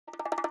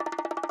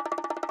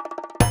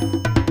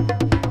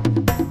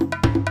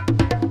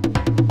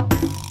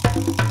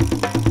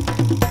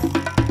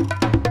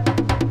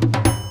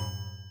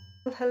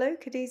hello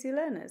Cadeasy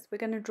learners. We're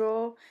going to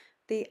draw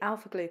the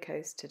alpha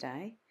glucose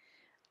today,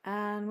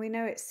 and we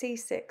know it's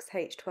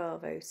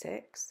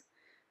C6H12O6,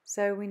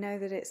 so we know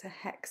that it's a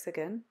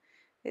hexagon.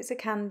 It's a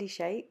candy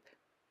shape,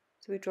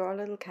 so we draw a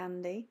little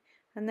candy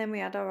and then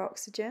we add our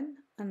oxygen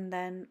and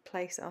then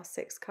place our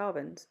 6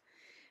 carbons.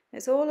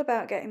 It's all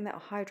about getting the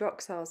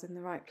hydroxyls in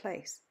the right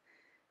place.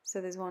 So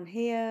there's one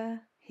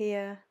here,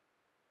 here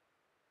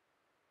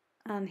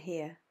and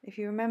here. If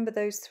you remember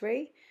those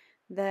 3,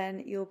 then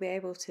you'll be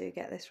able to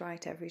get this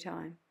right every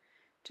time.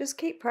 Just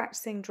keep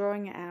practicing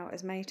drawing it out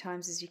as many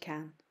times as you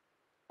can.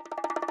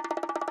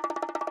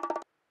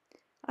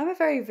 I'm a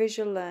very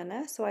visual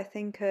learner, so I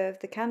think of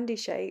the candy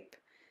shape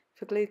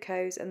for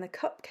glucose and the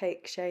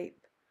cupcake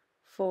shape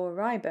for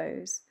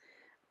ribose.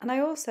 And I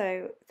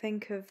also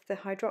think of the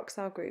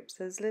hydroxyl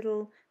groups as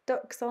little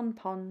ducks on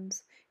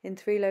ponds in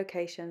 3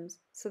 locations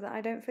so that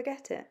I don't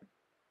forget it.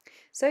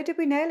 So did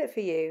we nail it for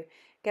you?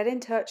 Get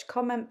in touch,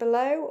 comment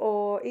below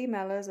or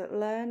email us at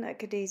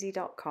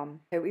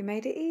learn@cadeasy.com. Hope we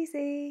made it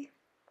easy.